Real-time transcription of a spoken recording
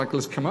Michael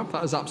has come up.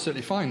 That is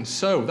absolutely fine.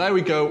 So there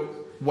we go.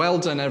 Well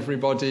done,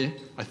 everybody.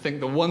 I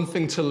think the one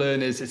thing to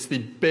learn is it's the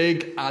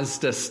big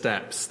Asda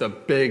steps,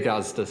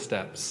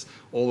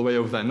 all the way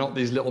over there. Not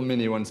these little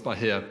mini ones by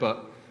here,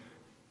 but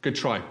good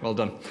try. Well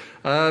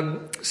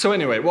done. So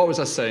anyway, what was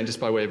I saying, just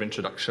by way of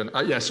introduction?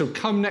 So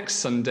come next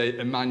Sunday,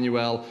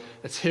 Emmanuel.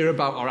 Let's hear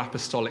about our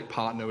apostolic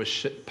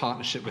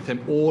partnership with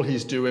him, all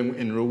he's doing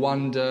in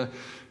Rwanda,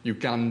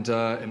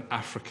 Uganda, in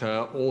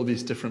Africa, all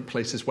these different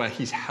places where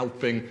he's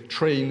helping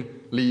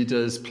train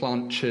leaders,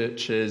 plant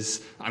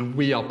churches, and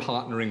we are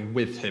partnering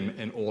with him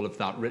in all of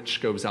that. Rich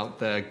goes out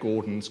there,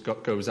 Gordon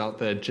goes out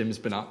there, Jim's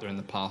been out there in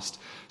the past.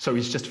 So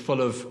he's just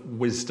full of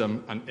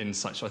wisdom and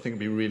insight. So I think it'd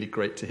be really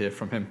great to hear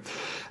from him.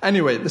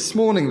 Anyway, this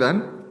morning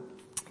then,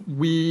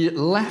 we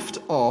left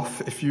off,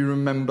 if you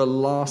remember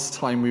last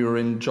time we were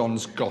in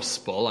John's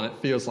Gospel, and it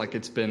feels like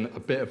it's been a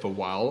bit of a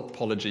while.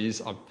 Apologies,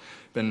 I've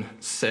been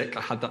sick.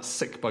 I had that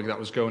sick bug that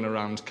was going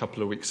around a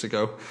couple of weeks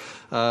ago.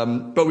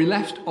 But we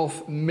left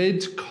off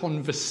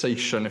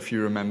mid-conversation, if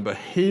you remember,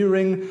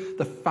 hearing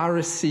the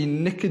Pharisee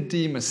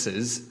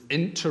Nicodemus's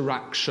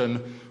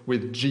interaction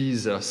with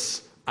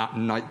Jesus at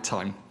night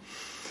time.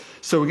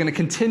 So we're going to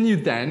continue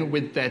then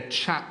with their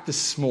chat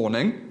this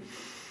morning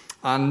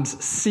and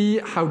see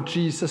how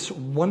Jesus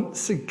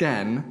once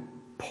again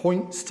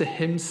points to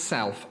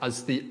himself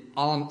as the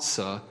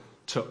answer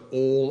to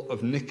all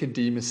of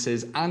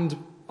Nicodemus's and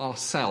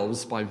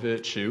ourselves, by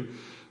virtue,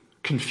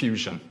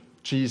 confusion.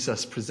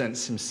 Jesus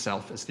presents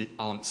himself as the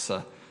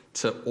answer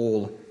to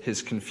all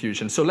his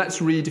confusion. So let's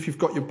read, if you've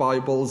got your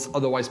Bibles.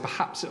 Otherwise,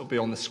 perhaps it'll be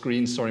on the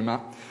screen. Sorry,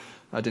 Matt,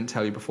 I didn't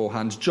tell you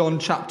beforehand. John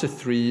chapter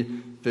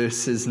 3,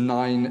 verses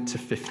 9 to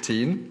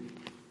 15.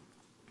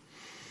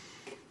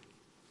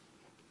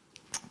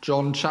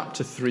 John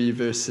chapter 3,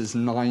 verses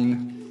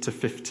 9 to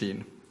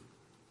 15.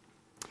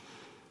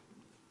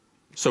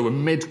 So we're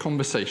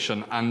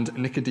mid-conversation, and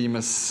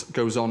Nicodemus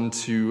goes on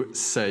to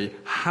say,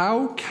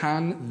 "How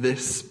can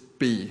this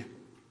be?"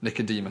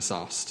 Nicodemus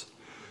asked.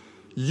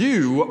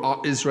 "You are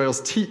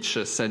Israel's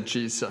teacher," said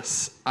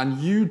Jesus, "and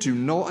you do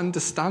not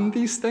understand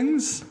these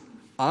things?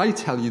 I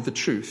tell you the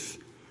truth.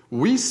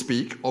 We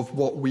speak of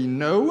what we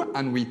know,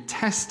 and we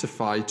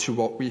testify to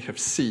what we have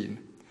seen.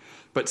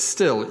 But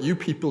still, you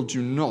people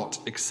do not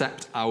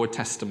accept our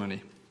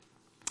testimony.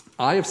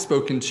 I have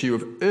spoken to you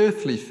of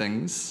earthly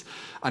things,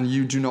 and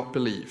you do not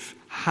believe.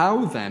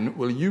 How then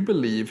will you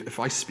believe if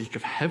I speak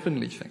of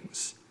heavenly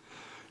things?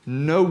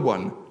 No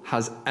one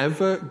has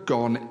ever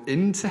gone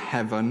into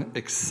heaven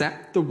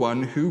except the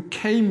one who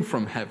came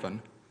from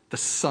heaven, the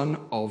Son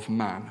of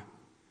Man.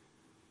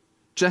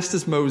 Just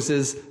as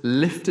Moses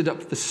lifted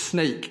up the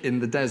snake in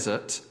the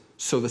desert,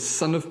 so the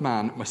Son of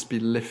Man must be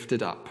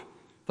lifted up,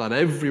 that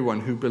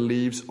everyone who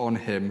believes on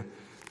him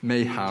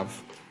may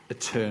have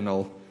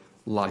eternal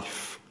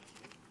life."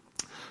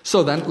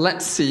 So then,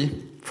 let's see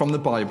from the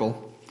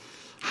Bible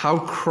how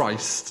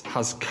Christ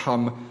has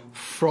come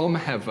from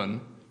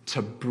heaven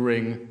to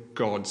bring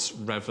God's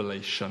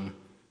revelation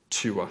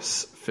to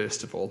us,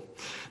 first of all.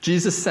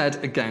 Jesus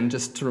said, again,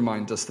 just to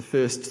remind us, the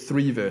first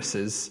 3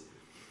 verses,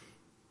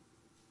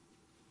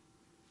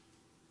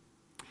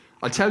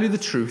 "I tell you the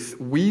truth,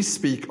 we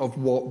speak of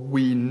what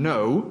we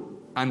know,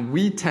 and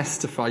we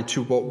testify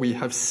to what we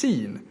have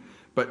seen,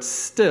 but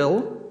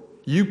still,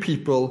 you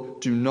people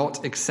do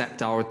not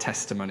accept our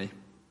testimony.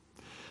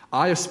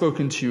 I have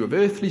spoken to you of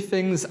earthly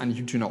things, and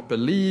you do not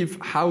believe.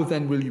 How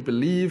then will you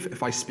believe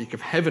if I speak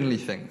of heavenly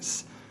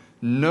things?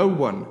 No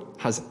one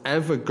has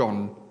ever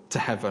gone to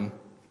heaven."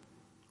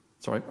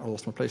 Sorry, I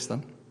lost my place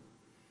then.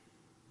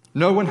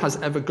 "No one has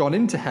ever gone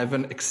into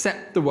heaven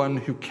except the one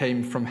who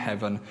came from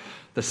heaven,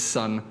 the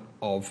Son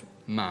of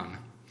Man."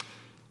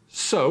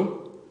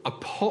 So, a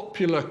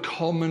popular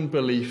common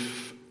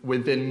belief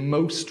within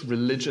most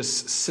religious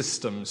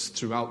systems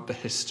throughout the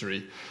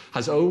history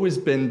has always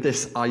been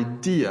this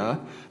idea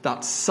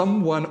that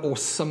someone or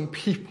some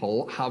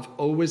people have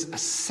always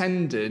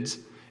ascended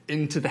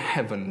into the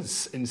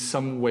heavens in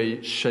some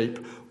way, shape,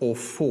 or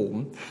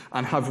form,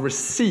 and have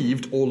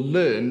received or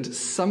learned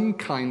some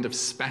kind of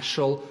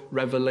special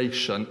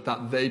revelation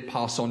that they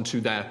pass on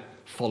to their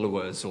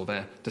followers or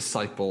their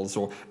disciples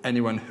or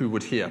anyone who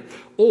would hear.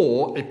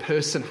 Or a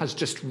person has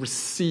just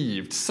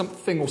received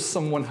something, or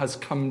someone has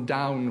come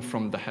down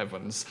from the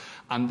heavens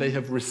and they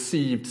have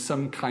received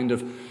some kind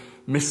of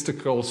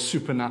mystical,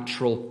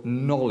 supernatural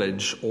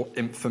knowledge or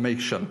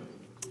information.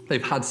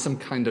 They've had some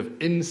kind of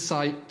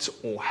insight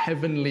or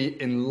heavenly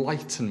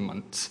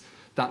enlightenment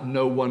that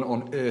no one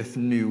on earth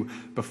knew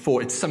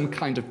before. It's some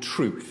kind of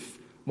truth,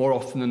 more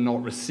often than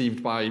not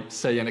received by,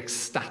 say, an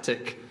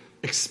ecstatic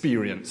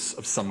experience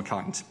of some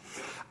kind.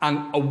 And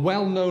a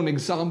well-known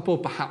example,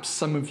 perhaps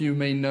some of you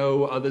may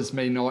know, others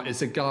may not,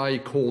 is a guy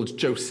called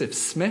Joseph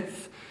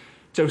Smith.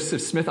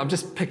 Joseph Smith, I'm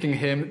just picking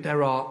him.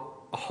 There are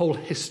a whole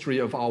history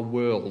of our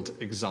world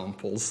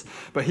examples,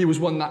 but he was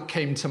one that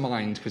came to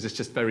mind because it's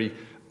just very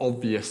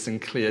obvious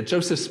and clear.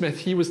 Joseph Smith,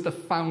 he was the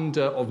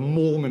founder of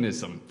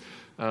Mormonism.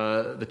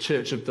 the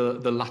Church of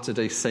the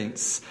Latter-day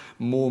Saints,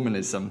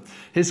 Mormonism.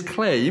 His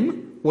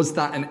claim was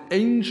that an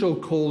angel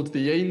called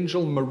the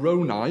angel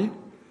Moroni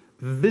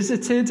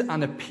visited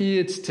and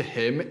appeared to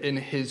him in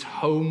his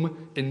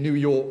home in New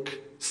York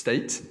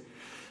State,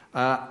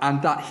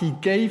 and that he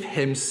gave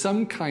him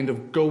some kind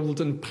of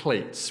golden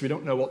plates. We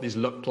don't know what these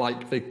looked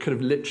like. They could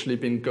have literally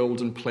been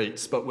golden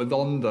plates, but what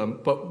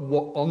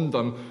on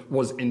them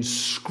was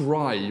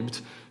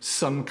inscribed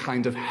some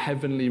kind of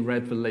heavenly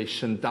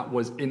revelation that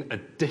was in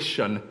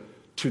addition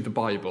to the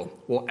Bible,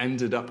 what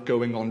ended up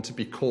going on to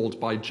be called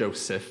by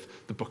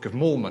Joseph the Book of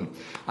Mormon.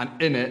 And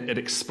in it, it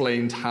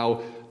explained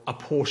how a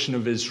portion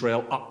of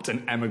Israel upped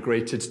and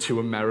emigrated to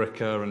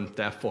America, and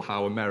therefore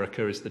how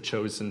America is the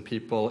chosen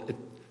people.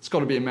 It's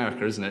got to be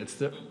America, isn't it? It's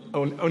the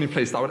only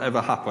place that would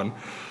ever happen.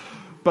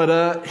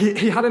 But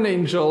he had an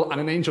angel, and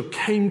an angel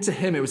came to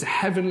him. It was a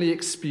heavenly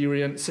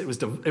experience. It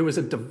was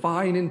a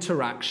divine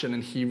interaction,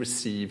 and he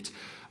received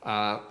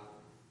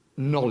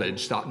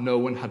knowledge that no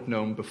one had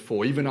known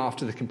before, even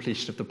after the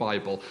completion of the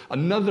Bible.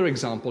 Another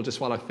example, just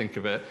while I think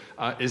of it,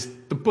 is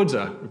the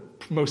Buddha.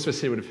 Most of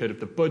us here would have heard of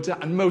the Buddha,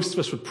 and most of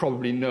us would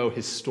probably know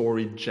his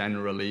story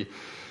generally.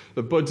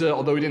 The Buddha,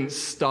 although he didn't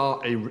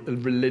start a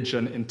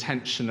religion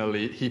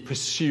intentionally, he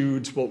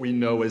pursued what we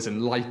know as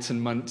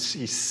enlightenment.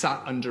 He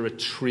sat under a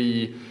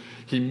tree,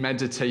 he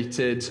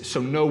meditated,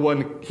 so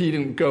he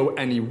didn't go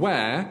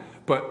anywhere,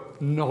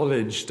 but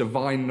knowledge,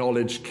 divine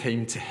knowledge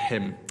came to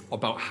him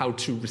about how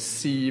to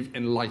receive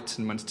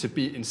enlightenment, to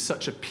be in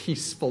such a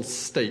peaceful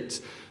state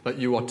that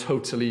you are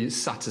totally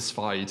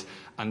satisfied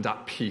and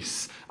at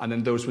peace. And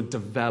then those were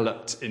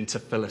developed into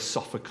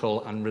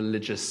philosophical and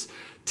religious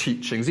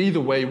teachings.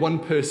 Either way, one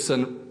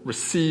person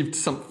received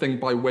something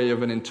by way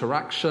of an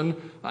interaction,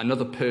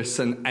 another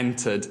person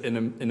entered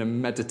in a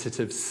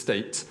meditative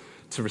state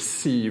to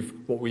receive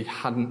what we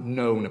hadn't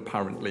known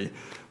apparently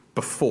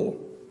before.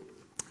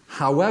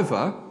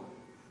 However,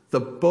 the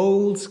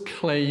bold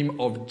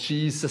claim of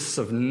Jesus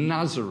of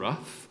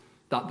Nazareth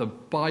that the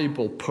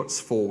Bible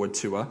puts forward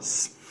to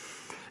us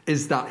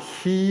is that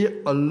he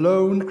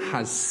alone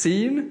has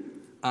seen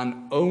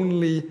and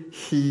only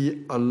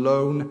he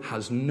alone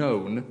has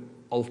known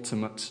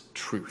ultimate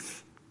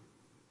truth.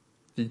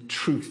 The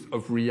truth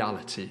of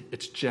reality.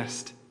 It's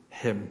just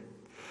him.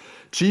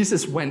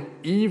 Jesus went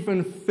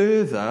even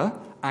further,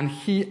 and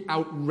he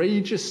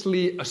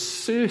outrageously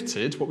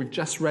asserted, what we've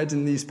just read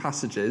in these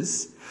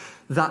passages,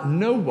 that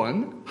no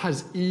one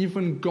has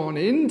even gone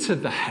into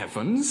the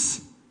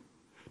heavens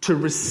to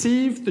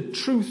receive the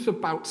truth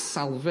about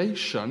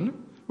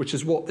salvation, which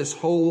is what this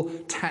whole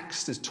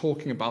text is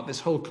talking about. This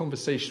whole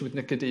conversation with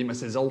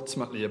Nicodemus is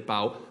ultimately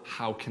about,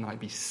 how can I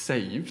be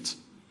saved?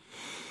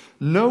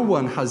 No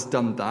one has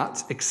done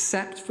that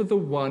except for the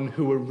one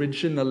who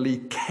originally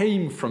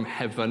came from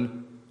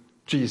heaven,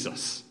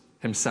 Jesus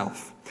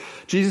himself.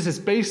 Jesus is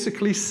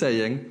basically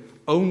saying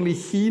only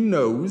he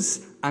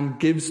knows and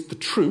gives the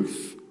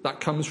truth that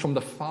comes from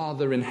the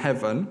Father in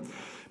heaven,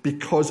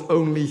 because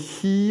only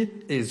he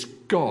is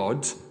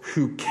God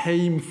who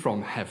came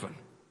from heaven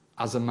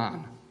as a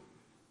man.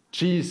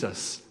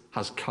 Jesus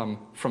has come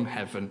from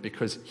heaven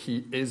because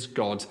he is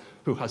God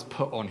who has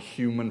put on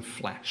human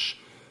flesh.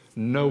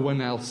 No one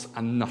else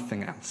and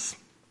nothing else.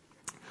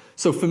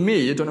 So for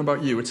me, I don't know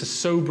about you, it's a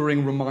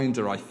sobering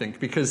reminder, I think,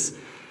 because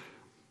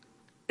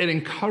it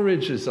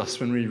encourages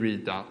us when we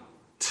read that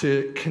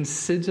to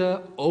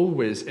consider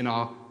always in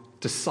our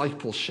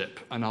discipleship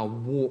and our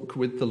walk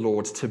with the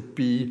Lord to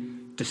be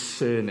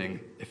discerning,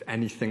 if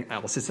anything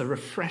else. It's a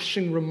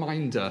refreshing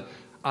reminder,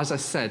 as I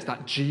said,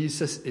 that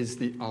Jesus is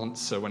the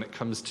answer when it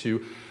comes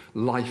to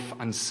life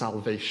and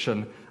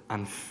salvation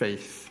and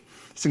faith.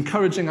 It's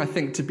encouraging, I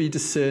think, to be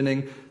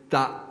discerning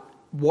that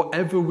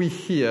whatever we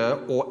hear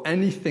or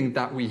anything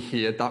that we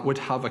hear that would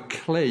have a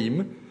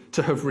claim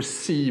to have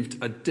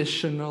received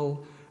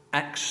additional,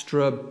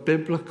 extra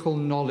biblical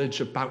knowledge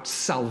about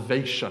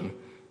salvation,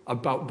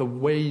 about the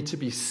way to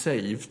be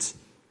saved,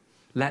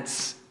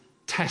 let's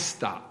test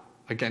that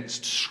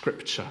against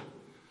Scripture.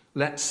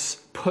 Let's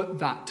put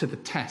that to the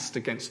test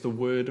against the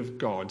Word of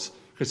God.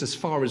 Because as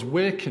far as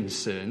we're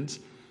concerned,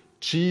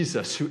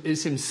 Jesus, who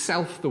is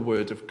himself the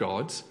Word of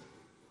God,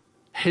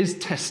 his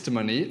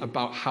testimony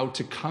about how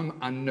to come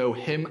and know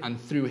him and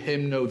through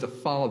him know the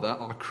Father,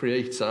 our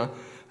Creator,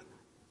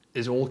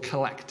 is all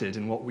collected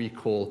in what we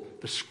call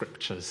the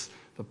Scriptures,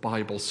 the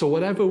Bible. So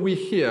whatever we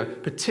hear,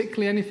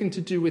 particularly anything to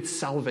do with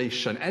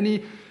salvation,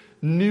 any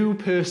new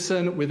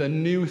person with a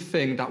new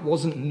thing that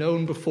wasn't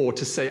known before,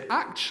 to say,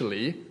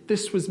 actually,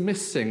 this was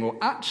missing, or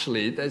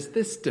actually, there's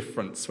this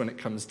difference when it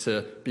comes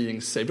to being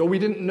saved, or we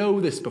didn't know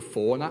this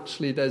before, and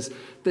actually there's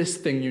this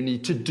thing you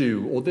need to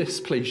do, or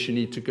this place you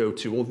need to go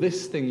to, or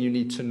this thing you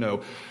need to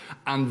know,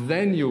 and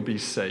then you'll be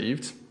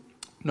saved.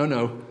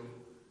 No,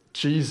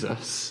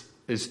 Jesus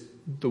is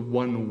the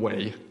one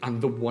way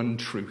and the one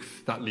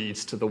truth that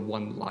leads to the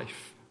one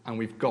life. And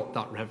we've got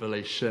that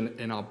revelation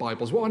in our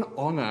Bibles. What an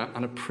honor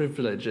and a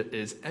privilege it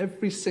is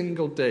every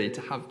single day to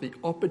have the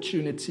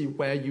opportunity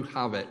where you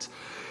have it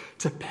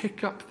to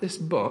pick up this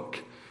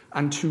book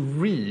and to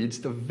read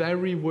the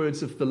very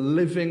words of the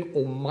living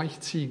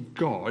Almighty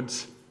God.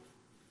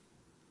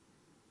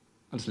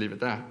 I'll just leave it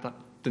there. That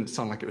didn't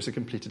sound like it was a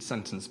completed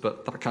sentence,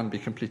 but that can be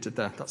completed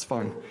there. That's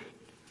fine.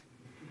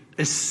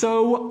 It's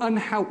so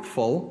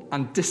unhelpful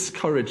and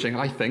discouraging,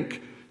 I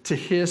think, to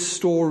hear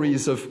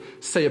stories of,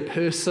 say, a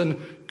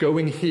person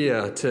going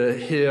here to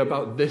hear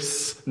about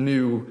this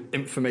new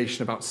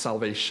information about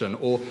salvation,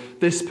 or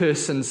this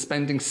person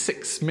spending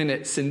 6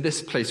 minutes in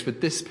this place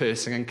with this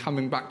person and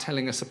coming back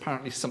telling us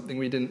apparently something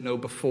we didn't know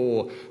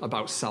before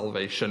about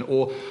salvation,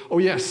 or, oh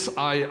yes,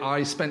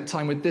 I spent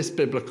time with this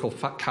biblical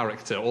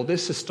character or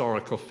this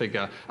historical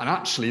figure, and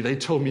actually they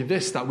told me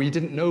this that we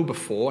didn't know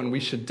before, and we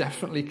should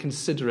definitely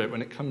consider it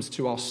when it comes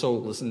to our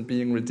souls and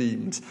being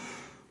redeemed.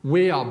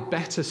 We are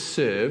better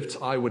served,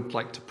 I would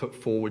like to put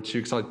forward to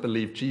you, because I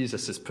believe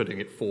Jesus is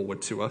putting it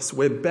forward to us.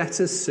 We're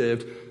better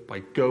served by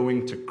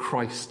going to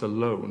Christ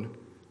alone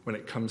when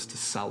it comes to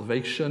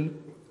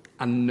salvation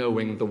and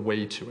knowing the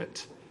way to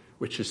it,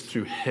 which is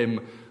through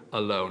him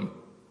alone.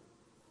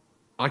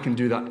 I can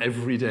do that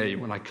every day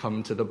when I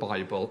come to the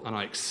Bible and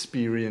I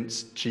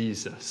experience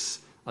Jesus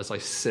as I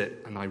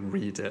sit and I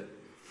read it.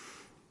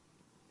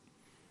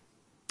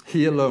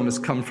 He alone has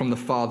come from the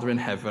Father in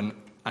heaven,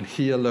 and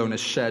he alone has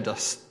shared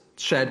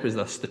with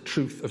us the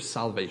truth of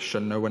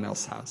salvation. No one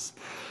else has.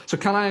 So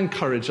can I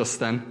encourage us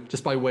then,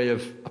 just by way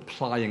of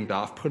applying that,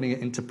 of putting it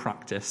into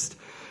practice,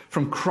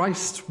 from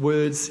Christ's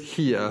words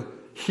here,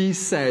 he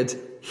said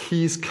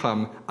he's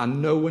come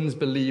and no one's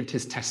believed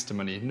his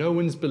testimony. No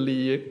one's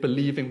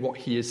believing what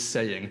he is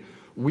saying.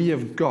 We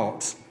have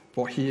got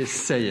what he is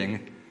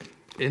saying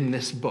in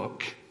this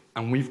book,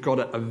 and we've got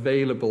it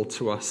available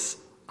to us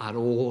at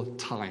all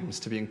times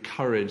to be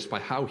encouraged by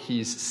how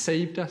he's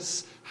saved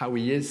us, how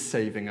he is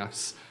saving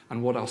us,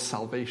 and what our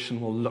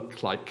salvation will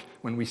look like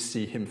when we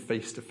see him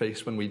face to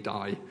face when we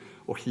die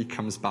or he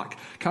comes back.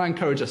 Can I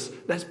encourage us?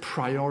 Let's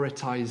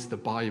prioritize the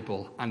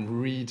Bible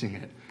and reading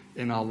it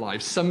in our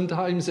lives.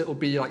 Sometimes it'll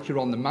be like you're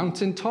on the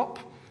mountaintop.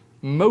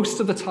 Most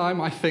of the time,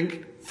 I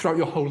think, throughout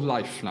your whole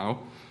life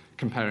now,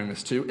 comparing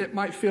this to, it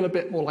might feel a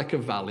bit more like a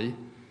valley.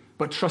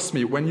 But trust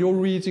me, when you're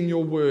reading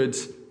your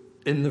words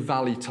in the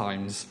valley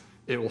times,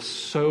 it will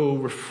so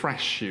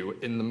refresh you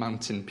in the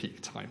mountain peak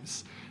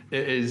times.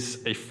 It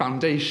is a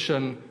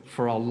foundation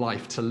for our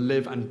life, to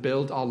live and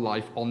build our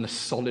life on the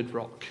solid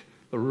rock.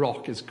 The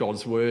rock is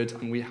God's word,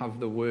 and we have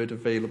the word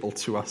available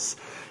to us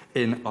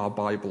in our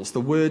Bibles.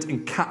 The word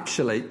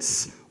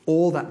encapsulates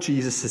all that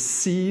Jesus has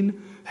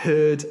seen,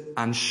 heard,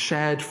 and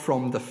shared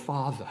from the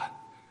Father.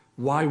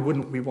 Why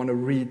wouldn't we want to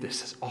read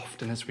this as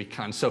often as we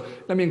can? So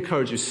let me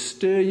encourage you,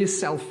 stir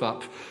yourself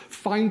up,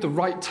 find the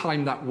right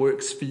time that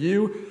works for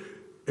you.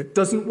 It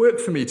doesn't work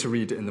for me to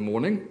read it in the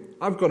morning.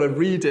 I've got to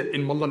read it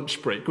in my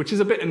lunch break, which is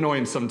a bit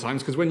annoying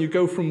sometimes, because when you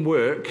go from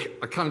work,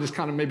 I kind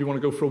of maybe want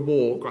to go for a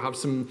walk or have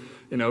some,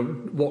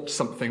 watch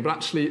something. But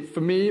actually, for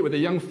me, with a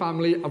young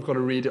family, I've got to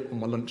read it on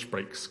my lunch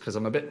breaks, because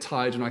I'm a bit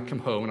tired when I come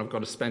home and I've got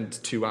to spend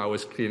 2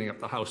 hours cleaning up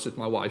the house with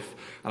my wife.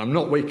 And I'm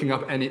not waking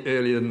up any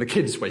earlier than the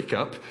kids wake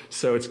up,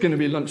 so it's going to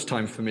be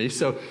lunchtime for me.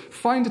 So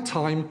find a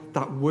time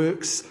that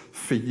works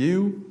for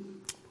you.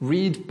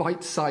 Read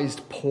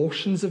bite-sized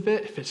portions of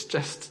it. If it's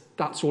just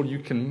that's all you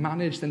can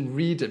manage, then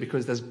read it,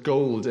 because there's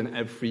gold in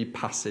every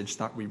passage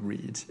that we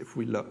read if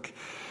we look.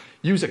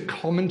 Use a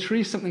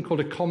commentary, something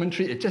called a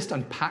commentary. It just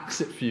unpacks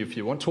it for you if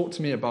you want. Talk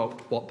to me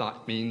about what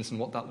that means and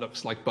what that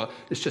looks like. But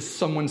it's just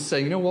someone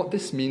saying, you know what,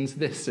 this means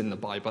this in the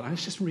Bible. And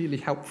it's just really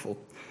helpful.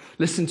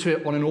 Listen to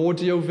it on an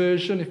audio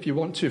version if you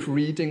want to. If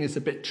reading is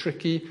a bit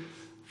tricky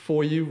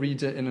for you,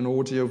 read it in an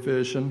audio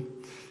version.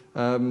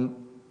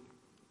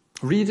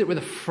 Read it with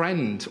a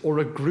friend or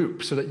a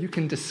group so that you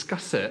can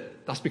discuss it.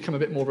 That's become a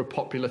bit more of a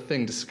popular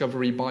thing,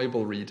 discovery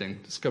Bible reading,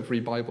 discovery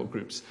Bible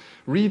groups.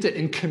 Read it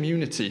in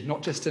community,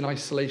 not just in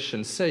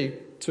isolation. Say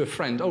to a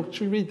friend, oh,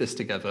 should we read this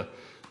together?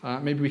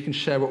 Maybe we can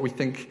share what we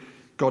think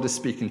God is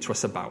speaking to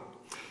us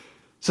about.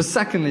 So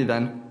secondly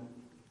then,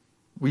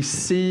 we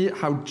see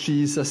how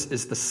Jesus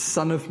is the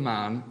Son of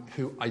Man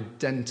who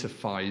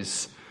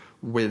identifies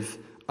with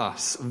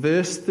us.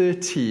 Verse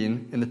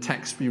 13 in the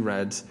text we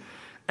read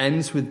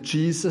ends with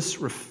Jesus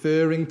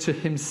referring to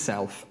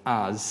himself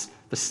as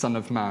the Son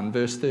of Man.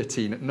 Verse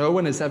 13, no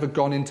one has ever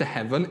gone into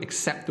heaven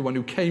except the one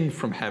who came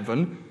from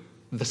heaven,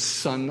 the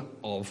Son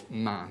of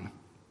Man.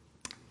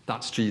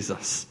 That's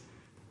Jesus.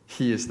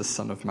 He is the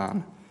Son of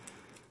Man.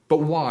 But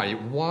why?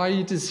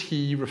 Why does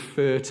he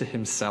refer to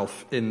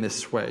himself in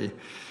this way?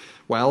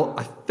 Well,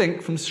 I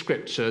think from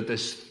Scripture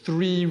there's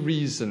 3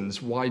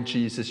 reasons why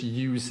Jesus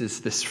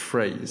uses this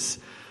phrase.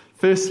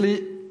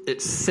 Firstly,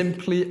 it's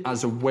simply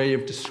as a way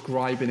of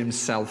describing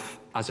himself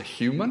as a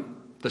human,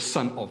 the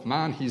Son of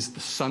Man. He's the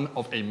son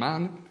of a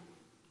man.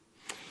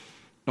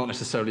 Not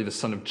necessarily the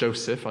son of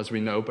Joseph, as we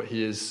know, but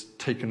he has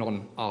taken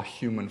on our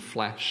human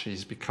flesh.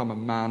 He's become a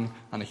man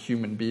and a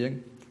human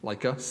being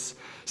like us.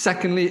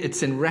 Secondly,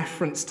 it's in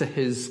reference to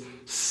his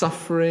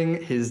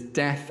suffering, his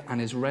death,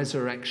 and his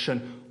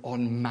resurrection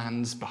on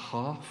man's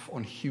behalf,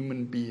 on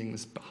human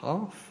beings'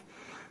 behalf.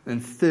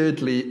 And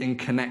thirdly, in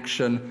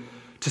connection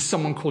to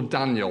someone called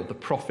Daniel, the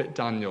prophet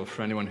Daniel,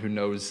 for anyone who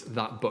knows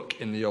that book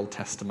in the Old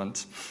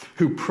Testament,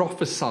 who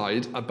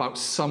prophesied about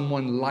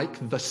someone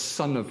like the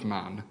Son of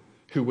Man,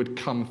 who would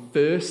come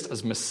first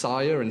as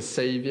Messiah and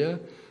Savior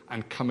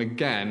and come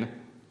again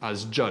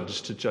as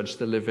judge to judge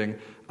the living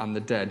and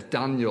the dead.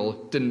 Daniel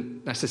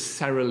didn't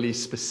necessarily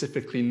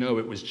specifically know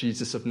it was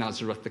Jesus of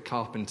Nazareth, the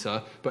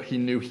carpenter, but he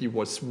knew he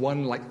was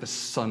one like the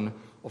Son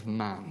of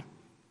Man,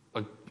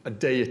 a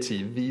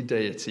deity, the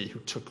deity who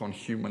took on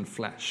human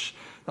flesh.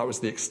 That was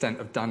the extent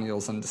of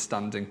Daniel's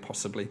understanding,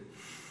 possibly.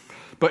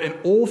 But in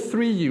all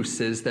three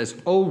uses, there's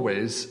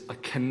always a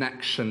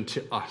connection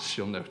to us,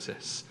 you'll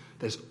notice.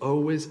 There's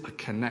always a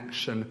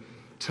connection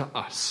to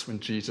us when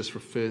Jesus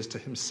refers to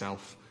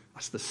himself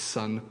as the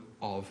Son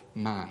of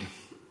Man,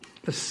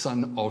 the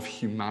Son of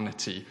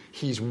humanity.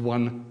 He's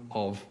one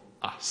of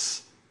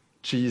us.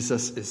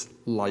 Jesus is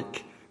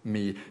like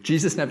me.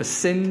 Jesus never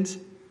sinned.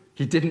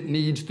 He didn't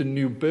need the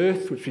new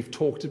birth, which we've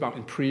talked about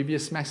in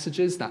previous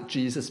messages, that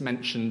Jesus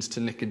mentioned to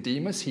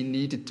Nicodemus. He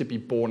needed to be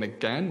born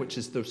again, which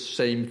is the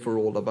same for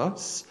all of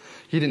us.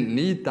 He didn't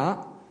need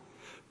that.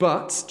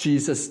 But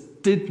Jesus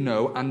did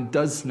know and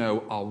does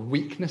know our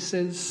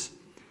weaknesses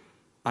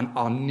and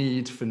our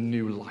need for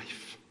new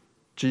life.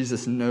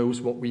 Jesus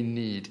knows what we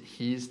need.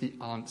 He's the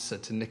answer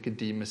to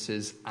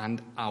Nicodemus's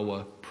and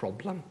our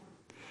problem.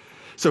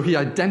 So he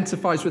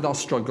identifies with our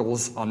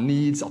struggles, our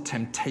needs, our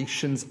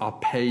temptations, our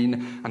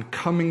pain, and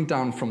coming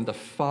down from the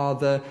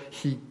Father,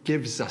 he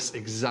gives us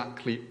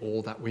exactly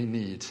all that we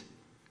need.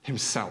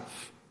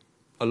 Himself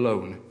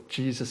alone.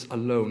 Jesus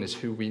alone is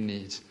who we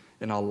need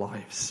in our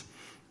lives.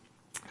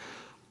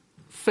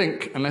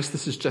 Think, unless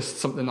this is just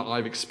something that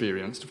I've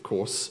experienced, of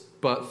course,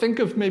 but think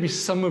of maybe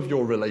some of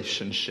your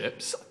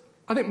relationships.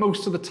 I think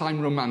most of the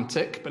time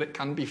romantic, but it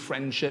can be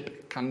friendship,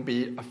 it can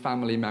be a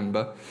family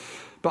member.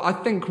 But I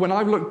think when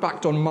I've looked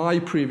back on my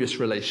previous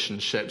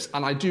relationships,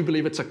 and I do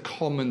believe it's a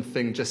common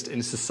thing just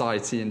in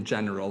society in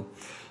general,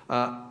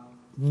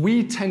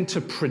 we tend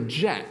to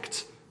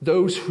project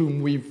those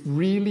whom we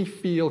really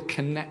feel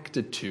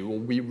connected to or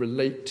we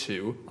relate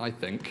to, I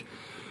think.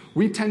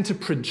 We tend to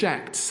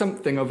project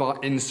something of our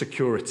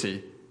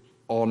insecurity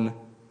on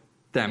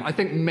them. I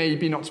think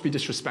maybe, not to be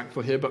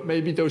disrespectful here, but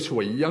maybe those who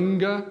are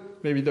younger,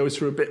 maybe those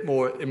who are a bit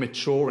more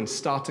immature and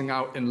starting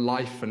out in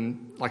life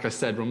and, like I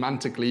said,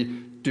 romantically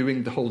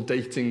doing the whole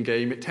dating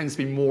game, it tends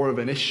to be more of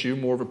an issue,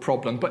 more of a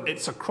problem, but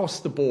it's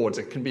across the board.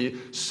 It can be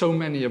so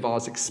many of our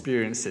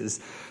experiences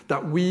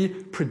that we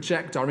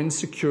project our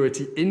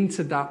insecurity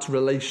into that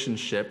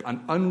relationship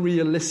and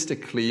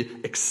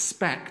unrealistically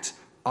expect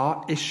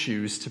our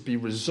issues to be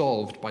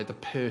resolved by the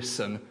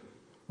person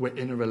we're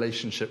in a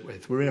relationship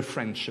with, we're in a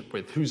friendship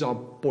with, who's our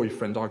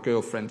boyfriend, our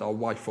girlfriend, our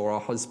wife, or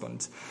our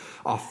husband.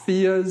 Our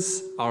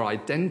fears, our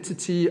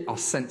identity, our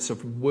sense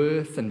of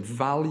worth and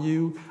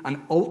value,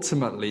 and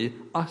ultimately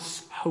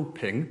us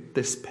hoping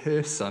this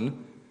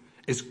person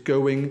is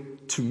going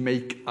to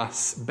make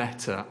us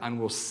better and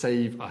will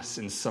save us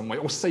in some way,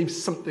 or save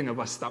something of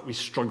us that we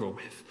struggle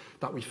with,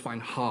 that we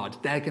find hard.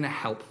 They're going to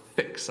help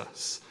fix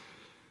us.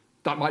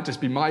 That might just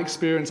be my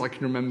experience. I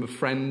can remember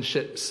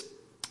friendships,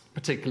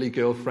 particularly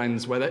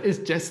girlfriends, where there is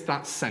just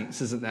that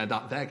sense, isn't there,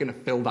 that they're going to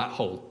fill that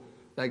hole.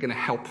 They're going to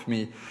help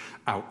me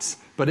out.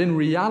 But in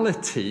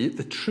reality,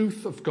 the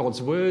truth of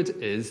God's word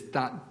is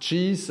that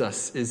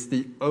Jesus is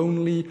the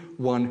only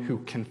one who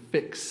can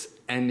fix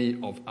any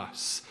of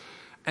us.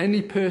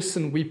 Any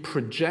person we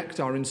project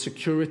our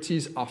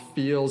insecurities, our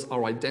fears,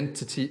 our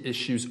identity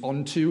issues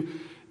onto,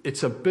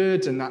 it's a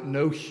burden that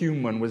no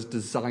human was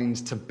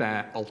designed to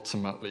bear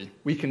ultimately.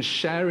 We can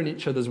share in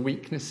each other's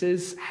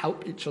weaknesses,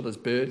 help each other's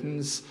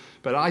burdens,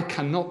 but I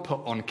cannot put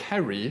on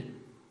Kerry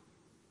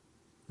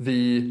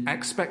the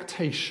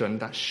expectation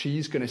that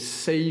she's going to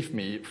save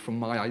me from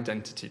my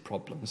identity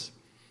problems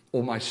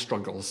or my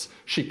struggles.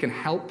 She can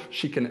help,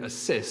 she can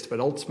assist, but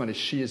ultimately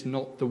she is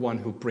not the one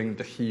who'll bring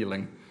the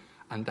healing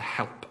and the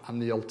help and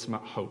the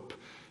ultimate hope.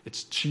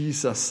 It's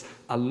Jesus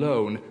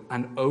alone,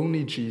 and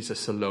only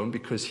Jesus alone,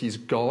 because he's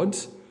God,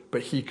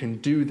 but he can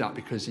do that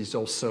because he's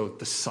also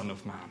the Son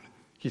of Man.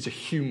 He's a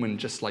human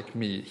just like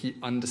me. He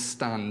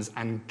understands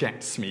and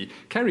gets me.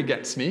 Kerry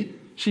gets me.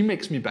 She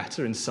makes me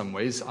better in some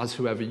ways, as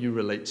whoever you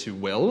relate to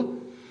will.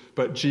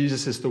 But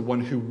Jesus is the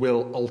one who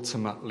will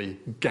ultimately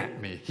get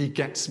me. He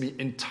gets me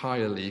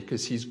entirely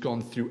because he's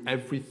gone through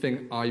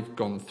everything I've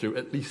gone through,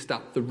 at least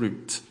at the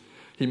root.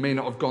 He may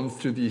not have gone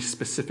through the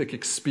specific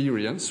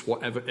experience,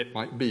 whatever it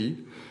might be,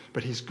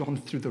 but he's gone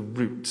through the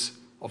root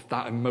of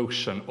that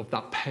emotion, of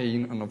that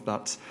pain, and of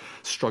that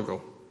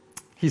struggle.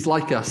 He's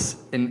like us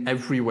in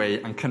every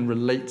way and can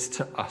relate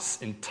to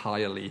us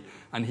entirely,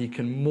 and he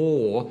can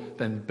more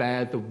than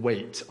bear the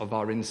weight of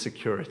our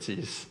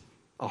insecurities,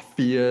 our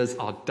fears,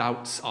 our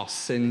doubts, our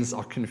sins,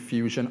 our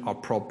confusion, our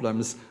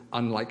problems,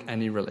 unlike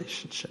any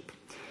relationship.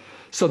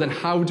 So then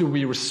how do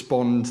we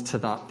respond to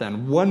that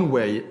then? One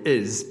way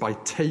is by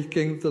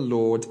taking the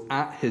Lord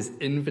at his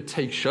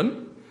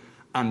invitation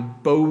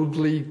and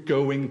boldly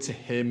going to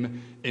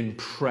him in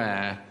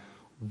prayer,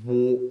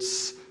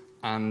 warts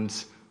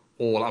and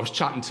all. I was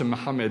chatting to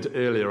Mohammed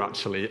earlier,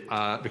 actually,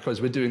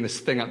 because we're doing this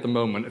thing at the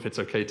moment, if it's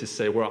okay to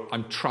say, where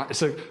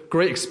it's a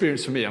great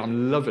experience for me, and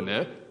I'm loving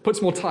it.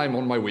 Puts more time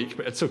on my week,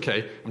 but it's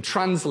okay. I'm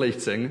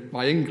translating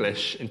my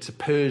English into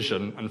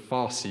Persian and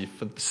Farsi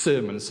for the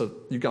sermon, so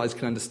you guys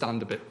can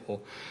understand a bit more.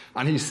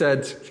 And he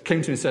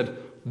came to me and said,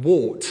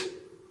 "Wart.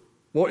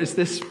 What is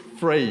this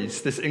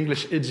phrase, this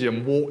English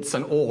idiom, warts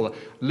and all?"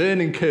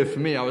 Learning curve for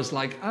me, I was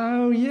like,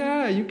 oh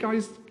yeah, you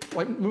guys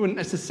wouldn't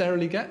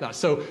necessarily get that.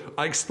 So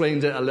I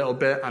explained it a little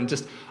bit and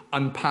just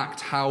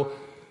unpacked how,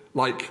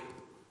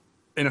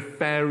 in a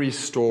fairy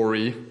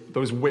story,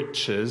 those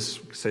witches,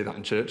 we can say that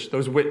in church,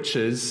 those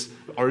witches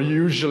are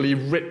usually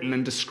written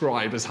and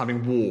described as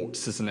having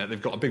warts, isn't it?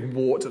 They've got a big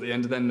wart at the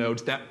end of their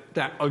nose.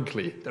 They're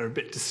ugly. They're a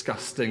bit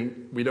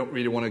disgusting. We don't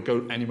really want to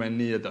go anywhere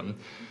near them.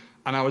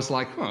 And I was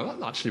like, oh,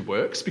 that actually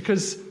works,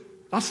 because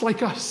that's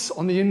like us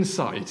on the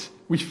inside.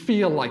 We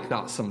feel like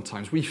that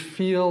sometimes. We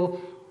feel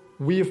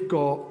we've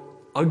got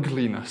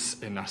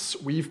ugliness in us.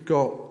 We've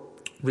got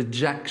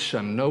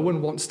rejection. No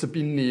one wants to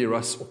be near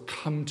us or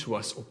come to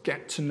us or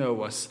get to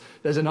know us.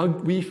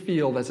 We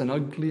feel there's an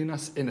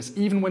ugliness in us,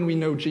 even when we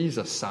know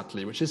Jesus,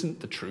 sadly, which isn't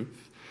the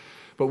truth.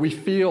 But we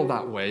feel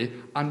that way.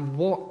 And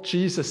what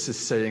Jesus is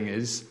saying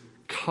is,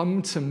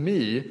 come to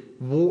me,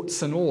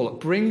 warts and all.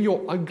 Bring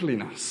your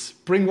ugliness.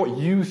 Bring what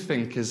you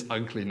think is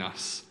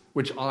ugliness,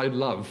 which I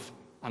love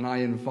and I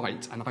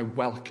invite and I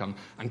welcome.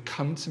 And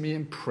come to me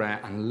in prayer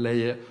and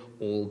lay it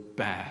all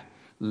bare.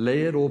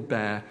 Lay it all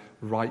bare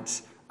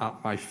right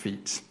at my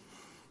feet.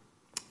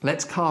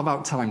 Let's carve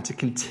out time to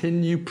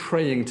continue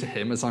praying to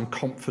him, as I'm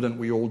confident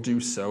we all do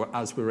so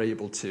as we're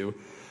able to.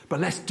 But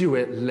let's do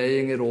it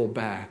laying it all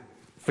bare.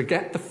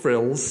 Forget the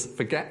frills,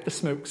 forget the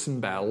smokes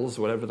and bells,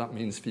 whatever that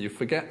means for you.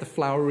 Forget the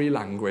flowery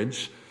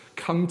language.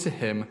 Come to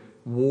him,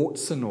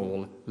 warts and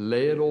all.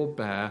 Lay it all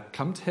bare.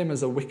 Come to him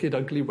as a wicked,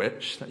 ugly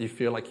witch that you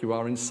feel like you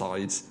are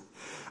inside.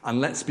 And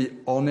let's be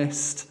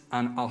honest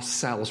and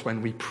ourselves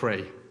when we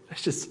pray.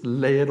 Let's just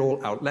lay it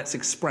all out. Let's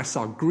express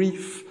our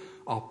grief,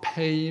 our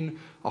pain,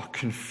 our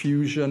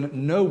confusion,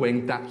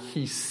 knowing that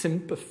he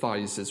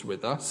sympathizes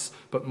with us,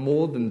 but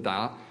more than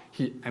that,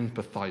 he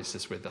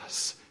empathizes with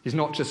us. He's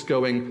not just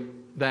going,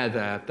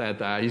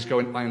 there. He's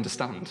going, I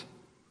understand.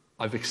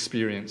 I've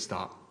experienced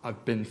that.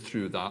 I've been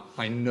through that.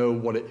 I know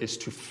what it is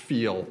to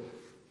feel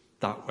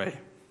that way.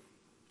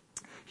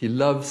 He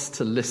loves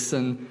to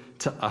listen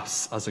to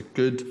us as a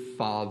good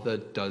father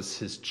does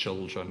his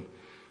children.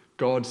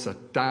 God's a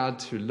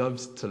dad who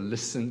loves to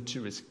listen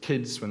to his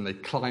kids when they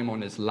climb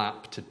on his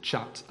lap to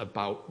chat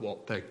about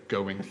what they're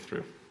going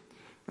through.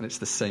 And it's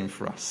the same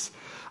for us.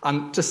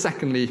 And just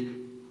secondly,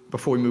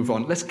 before we move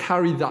on, let's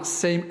carry that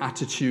same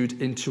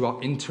attitude into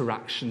our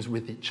interactions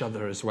with each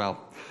other as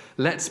well.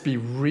 Let's be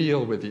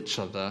real with each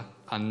other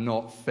and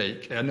not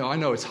fake. I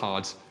know it's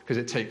hard because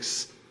it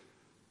takes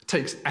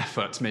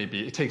effort,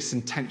 maybe. It takes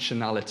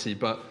intentionality,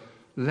 but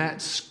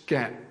let's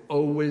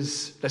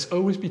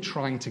always be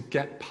trying to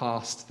get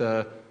past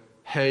the,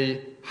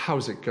 hey,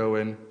 how's it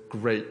going?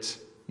 Great,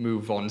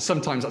 move on.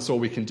 Sometimes that's all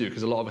we can do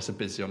because a lot of us are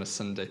busy on a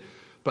Sunday.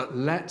 But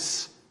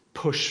let's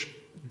push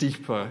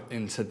deeper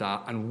into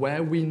that, and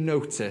where we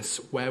notice,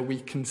 where we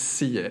can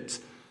see it,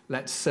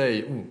 let's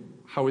say,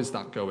 how is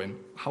that going?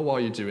 How are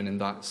you doing in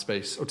that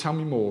space? Or tell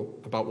me more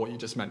about what you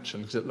just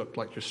mentioned, because it looked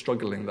like you're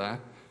struggling there.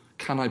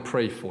 Can I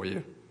pray for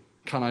you?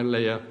 Can I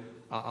lay an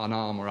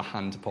arm or a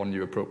hand upon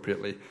you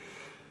appropriately?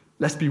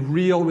 Let's be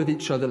real with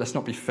each other. Let's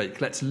not be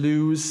fake. Let's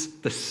lose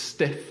the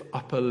stiff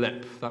upper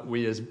lip that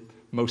we, as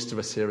most of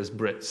us here as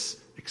Brits,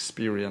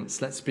 experience.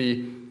 Let's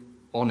be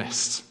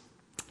honest.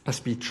 Let's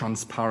be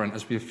transparent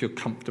as we feel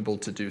comfortable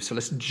to do. So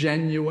let's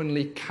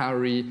genuinely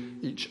carry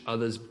each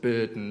other's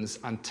burdens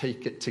and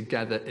take it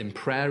together in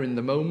prayer in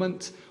the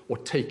moment, or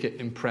take it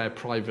in prayer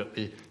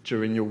privately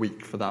during your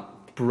week for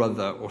that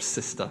brother or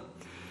sister.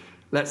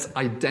 Let's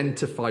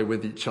identify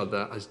with each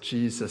other as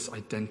Jesus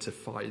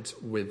identified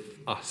with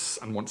us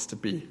and wants to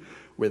be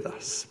with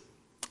us.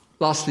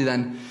 Lastly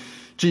then,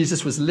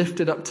 Jesus was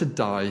lifted up to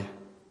die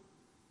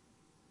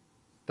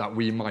that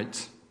we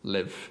might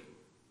live.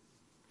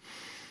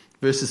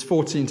 Verses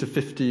 14 to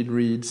 15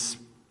 reads,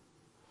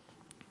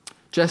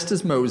 "Just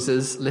as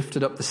Moses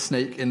lifted up the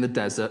snake in the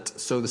desert,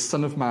 so the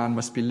Son of Man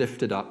must be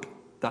lifted up,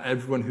 that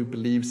everyone who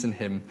believes in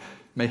him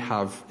may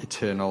have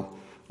eternal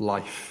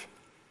life."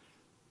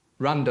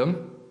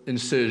 Random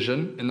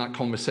insertion in that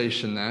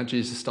conversation there.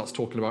 Jesus starts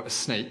talking about a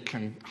snake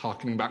and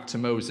hearkening back to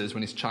Moses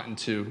when he's chatting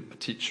to a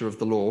teacher of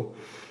the law.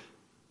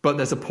 But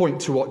there's a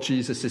point to what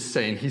Jesus is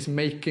saying. He's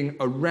making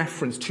a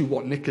reference to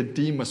what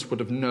Nicodemus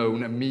would have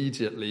known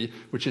immediately,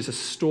 which is a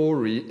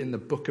story in the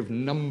book of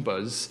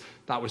Numbers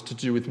that was to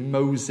do with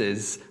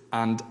Moses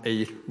and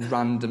a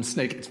random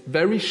snake. It's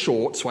very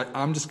short, so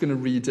I'm just going to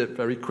read it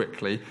very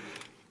quickly.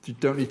 You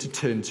don't need to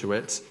turn to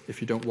it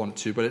if you don't want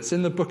to, but it's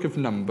in the book of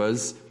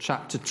Numbers,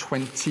 chapter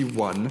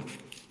 21,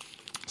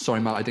 Sorry,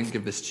 Matt, I didn't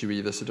give this to you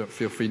either, so don't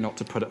feel free not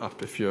to put it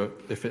up if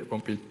it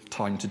won't be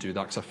time to do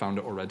that, because I found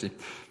it already.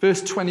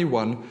 Verse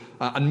 21,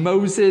 and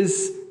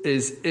Moses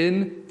is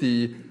in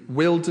the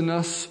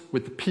wilderness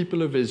with the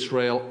people of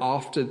Israel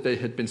after they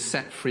had been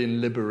set free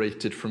and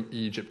liberated from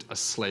Egypt as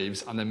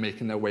slaves, and they're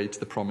making their way to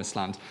the promised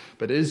land.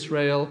 But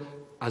Israel,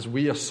 as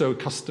we are so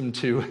accustomed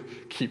to,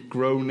 keep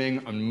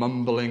groaning and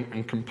mumbling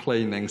and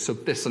complaining. So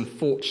this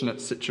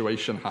unfortunate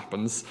situation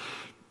happens.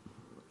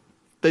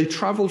 They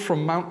traveled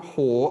from Mount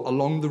Hor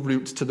along the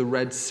route to the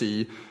Red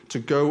Sea to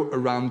go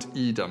around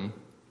Edom.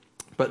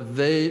 But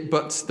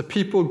the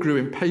people grew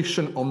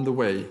impatient on the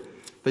way.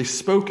 They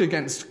spoke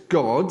against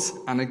God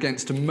and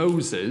against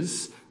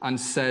Moses and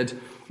said,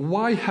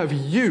 "Why have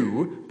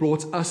you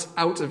brought us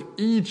out of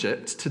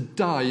Egypt to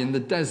die in the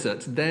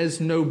desert? There's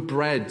no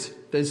bread,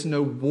 there's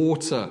no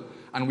water,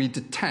 and we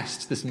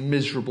detest this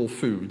miserable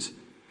food."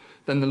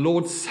 Then the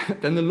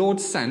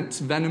Lord sent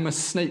venomous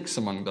snakes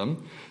among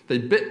them. They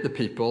bit the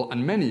people,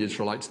 and many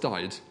Israelites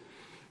died.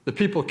 The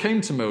people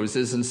came to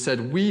Moses and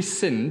said, "We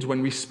sinned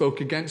when we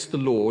spoke against the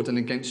Lord and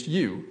against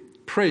you.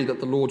 Pray that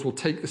the Lord will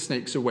take the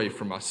snakes away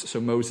from us." So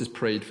Moses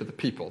prayed for the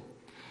people.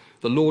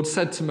 The Lord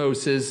said to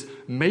Moses,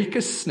 "Make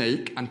a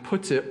snake and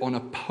put it on a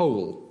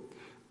pole.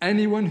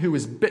 Anyone who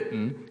is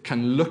bitten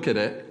can look at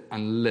it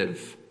and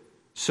live."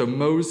 So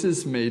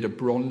Moses made a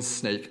bronze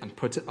snake and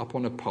put it up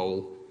on a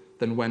pole.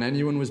 Then when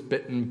anyone was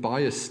bitten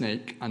by a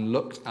snake and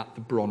looked at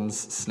the bronze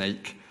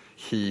snake,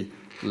 he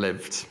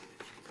lived.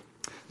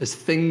 There's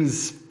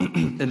things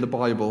in the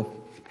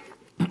Bible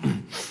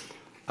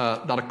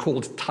that are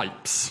called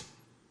types.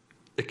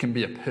 It can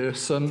be a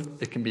person,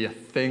 it can be a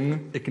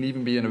thing, it can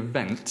even be an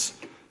event.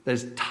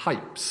 There's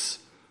types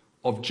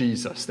of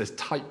Jesus, there's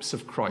types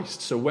of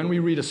Christ. So when we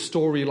read a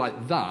story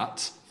like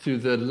that through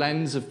the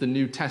lens of the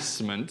New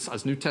Testament,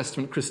 as New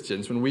Testament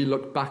Christians, when we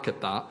look back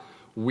at that,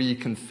 we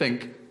can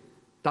think,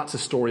 that's a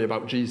story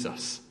about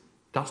Jesus.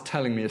 That's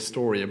telling me a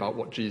story about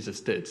what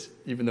Jesus did,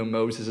 even though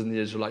Moses and the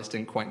Israelites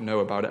didn't quite know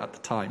about it at the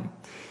time.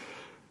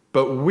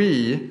 But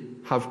we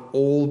have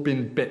all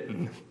been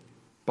bitten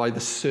by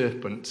the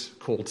serpent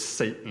called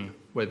Satan,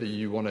 whether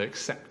you want to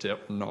accept it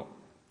or not.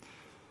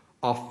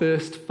 Our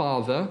first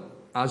father,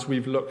 as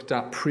we've looked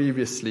at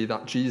previously,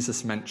 that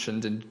Jesus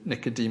mentioned in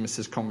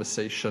Nicodemus's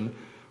conversation,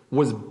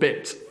 was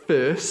bit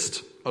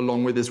first,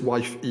 along with his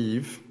wife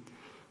Eve,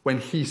 when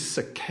he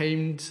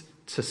succumbed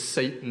to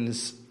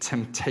Satan's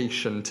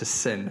temptation to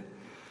sin.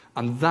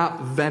 And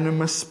that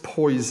venomous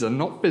poison,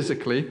 not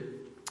physically,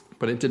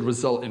 but it did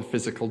result in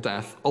physical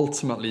death.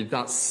 Ultimately,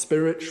 that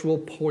spiritual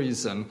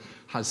poison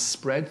has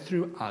spread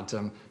through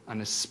Adam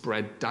and has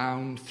spread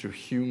down through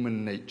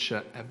human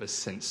nature ever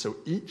since. So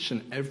each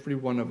and every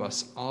one of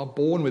us are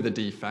born with a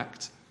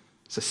defect.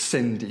 It's a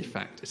sin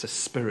defect. It's a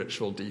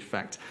spiritual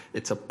defect.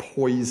 It's a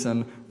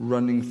poison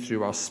running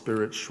through our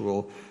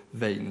spiritual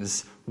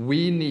veins.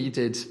 We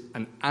needed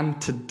an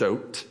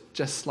antidote,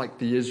 just like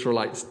the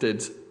Israelites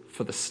did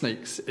for the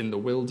snakes in the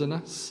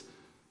wilderness.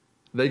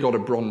 They got a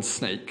bronze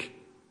snake.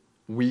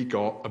 We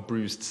got a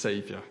bruised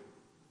Savior.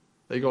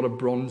 They got a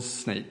bronze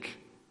snake.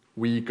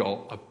 We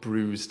got a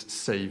bruised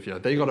Savior.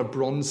 They got a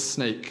bronze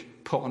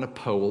snake put on a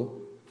pole,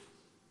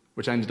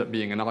 which ended up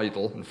being an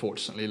idol,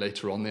 unfortunately.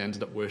 Later on, they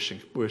ended up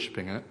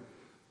worshipping it.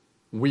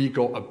 We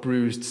got a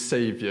bruised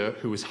Savior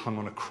who was hung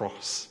on a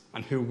cross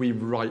and who we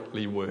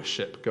rightly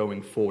worship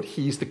going forward.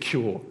 He's the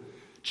cure.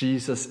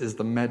 Jesus is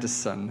the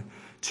medicine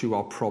to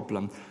our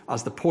problem.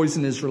 As the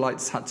poison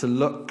Israelites had to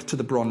look to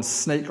the bronze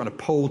snake on a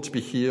pole to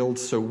be healed,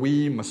 so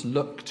we must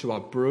look to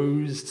our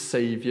bruised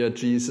Savior,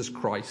 Jesus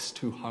Christ,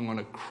 who hung on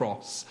a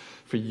cross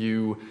for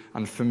you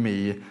and for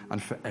me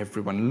and for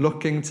everyone.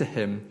 Looking to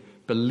him,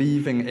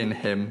 believing in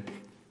him,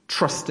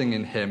 trusting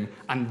in him,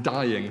 and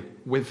dying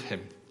with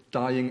him.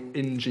 Dying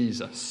in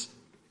Jesus,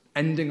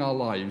 ending our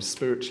lives,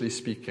 spiritually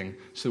speaking,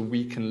 so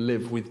we can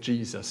live with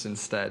Jesus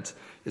instead,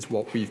 is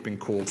what we've been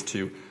called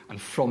to. And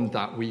from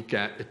that we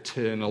get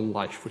eternal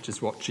life, which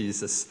is what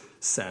Jesus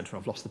said.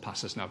 I've lost the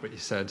passage now, but he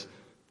said,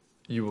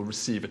 "You will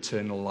receive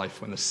eternal life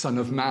when the Son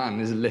of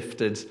Man is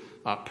lifted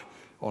up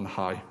on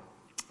high."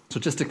 So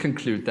just to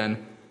conclude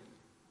then,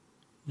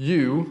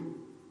 you,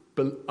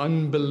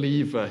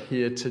 unbeliever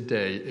here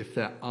today, if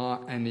there are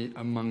any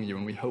among you,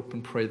 and we hope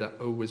and pray there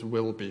always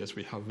will be as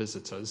we have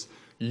visitors,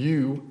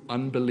 you,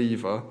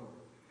 unbeliever,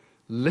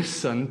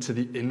 listen to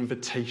the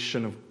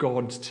invitation of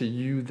God to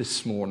you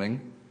this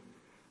morning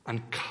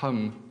and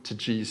come to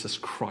Jesus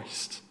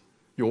Christ,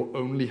 your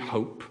only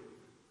hope,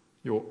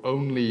 your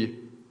only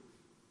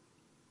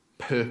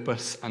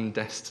purpose and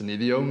destiny,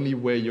 the only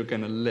way you're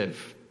going to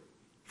live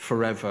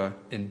forever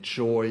in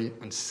joy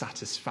and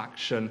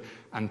satisfaction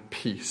and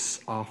peace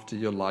after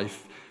your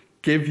life.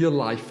 Give your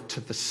life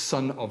to the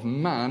Son of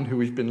Man, who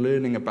we've been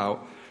learning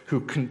about, who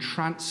can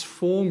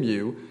transform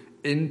you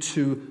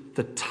into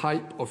the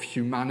type of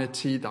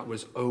humanity that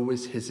was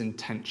always his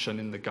intention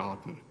in the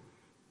garden.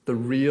 The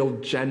real,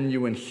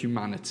 genuine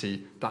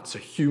humanity that's a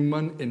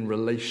human in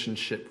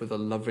relationship with a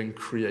loving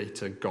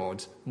creator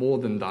God. More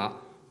than that,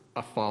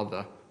 a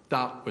father.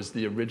 That was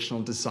the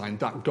original design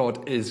that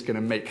God is going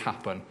to make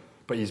happen.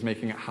 but he's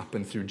making it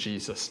happen through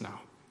Jesus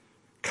now.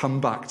 Come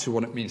back to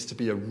what it means to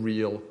be a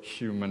real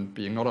human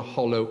being, not a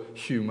hollow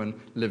human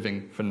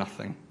living for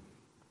nothing.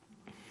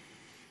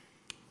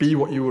 Be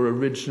what you were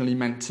originally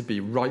meant to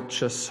be,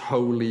 righteous,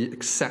 holy,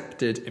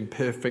 accepted, in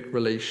perfect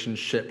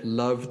relationship,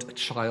 loved, a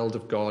child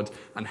of God,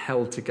 and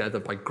held together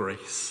by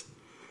grace.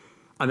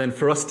 And then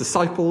for us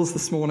disciples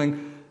this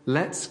morning,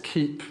 let's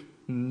keep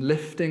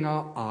lifting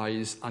our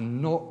eyes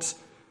and not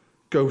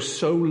go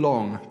so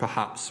long,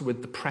 perhaps,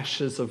 with the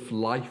pressures of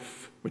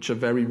life, which are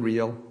very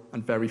real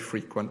and very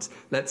frequent.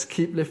 Let's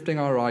keep lifting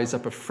our eyes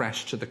up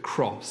afresh to the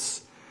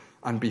cross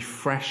and be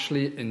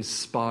freshly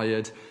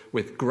inspired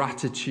with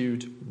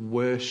gratitude,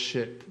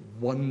 worship,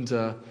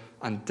 wonder,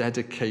 and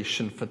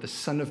dedication for the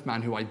Son of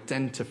Man who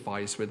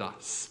identifies with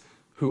us,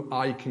 who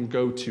I can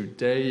go to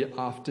day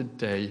after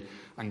day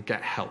and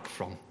get help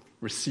from,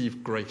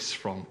 receive grace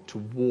from, to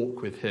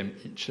walk with him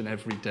each and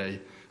every day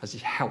as he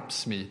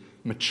helps me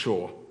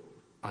mature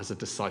as a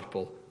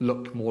disciple,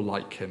 look more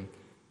like him,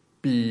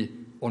 be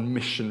on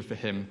mission for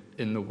him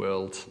in the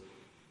world.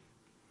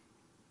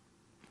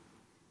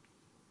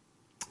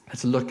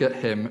 Let's look at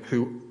him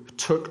who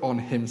took on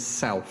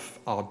himself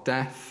our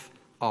death,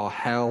 our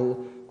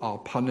hell, our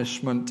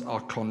punishment,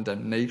 our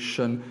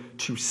condemnation,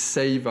 to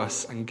save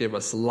us and give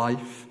us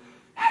life,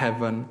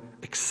 heaven,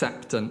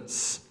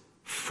 acceptance,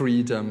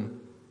 freedom,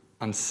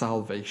 and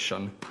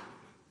salvation.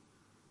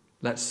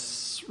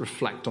 Let's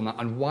reflect on that.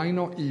 And why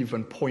not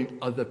even point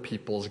other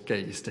people's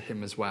gaze to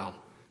him as well?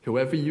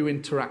 Whoever you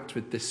interact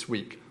with this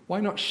week,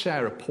 why not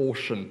share a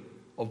portion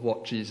of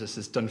what Jesus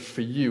has done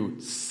for you?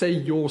 Say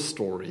your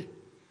story.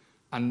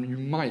 And you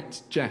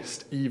might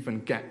just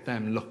even get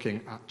them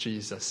looking at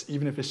Jesus,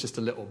 even if it's just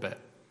a little bit.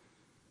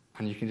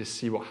 And you can just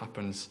see what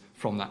happens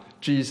from that.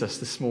 Jesus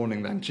this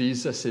morning then,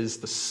 Jesus is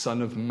the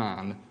Son of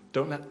Man.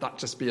 Don't let that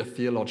just be a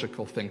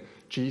theological thing.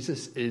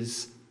 Jesus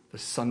is the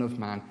Son of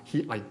Man.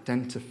 He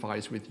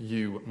identifies with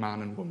you,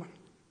 man and woman,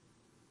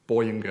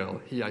 boy and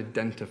girl. He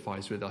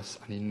identifies with us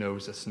and he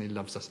knows us and he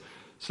loves us.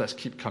 So let's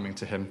keep coming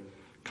to him.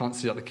 Can't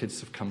see that the kids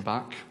have come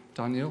back,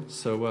 Daniel.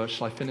 So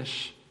shall I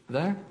finish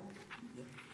there?